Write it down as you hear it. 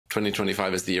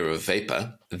2025 is the year of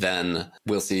Vapor, then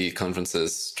we'll see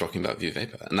conferences talking about Vue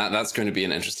Vapor. And that's going to be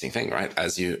an interesting thing, right?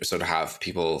 As you sort of have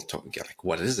people talking, like,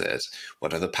 what is it?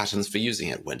 What are the patterns for using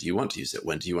it? When do you want to use it?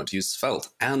 When do you want to use Svelte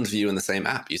and Vue in the same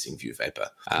app using Vue Vapor?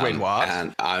 Wait, what?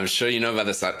 And I'm sure you know about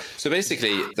this. So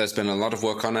basically, there's been a lot of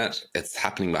work on it. It's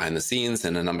happening behind the scenes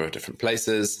in a number of different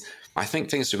places. I think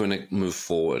things are going to move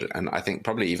forward. And I think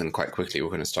probably even quite quickly, we're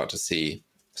going to start to see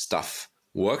stuff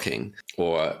working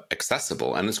or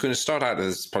accessible. And it's going to start out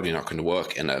as probably not going to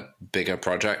work in a bigger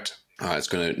project. It's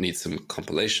going to need some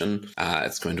compilation.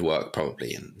 It's going to work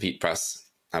probably in VitePress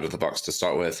out of the box to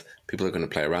start with. People are going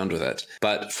to play around with it.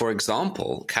 But for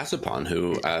example, Katapan,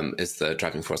 who is the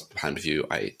driving force behind Vue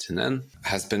Aitinen,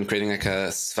 has been creating like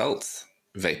a Svelte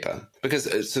Vapor.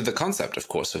 Because so the concept, of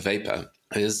course, of Vapor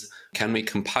is, can we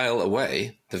compile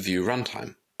away the Vue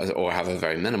runtime? Or have a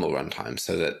very minimal runtime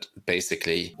so that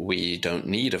basically we don't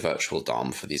need a virtual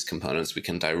DOM for these components. We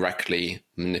can directly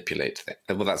manipulate things.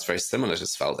 Well, that's very similar to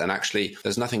Svelte. And actually,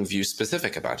 there's nothing Vue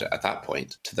specific about it at that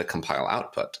point to the compile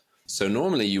output. So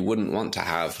normally you wouldn't want to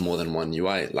have more than one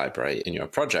UI library in your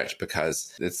project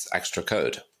because it's extra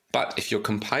code. But if you're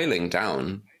compiling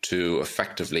down to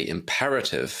effectively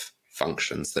imperative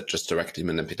functions that just directly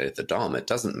manipulate the DOM, it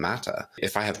doesn't matter.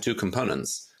 If I have two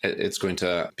components, it's going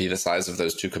to be the size of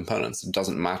those two components. It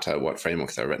doesn't matter what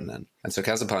framework they're written in. And so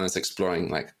Katapan is exploring,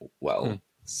 like, well,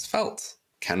 Svelte.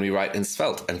 Can we write in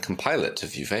Svelte and compile it to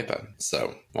Vue Vapor?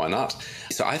 So why not?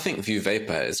 So I think Vue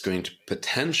Vapor is going to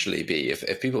potentially be,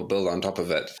 if people build on top of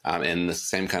it in the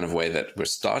same kind of way that we're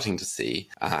starting to see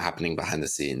happening behind the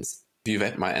scenes, Vue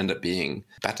Vapor might end up being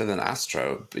better than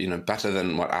Astro, better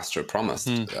than what Astro promised.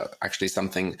 Actually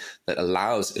something that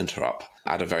allows interop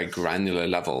at a very granular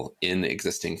level in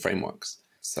existing frameworks.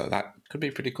 So that could be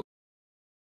pretty cool.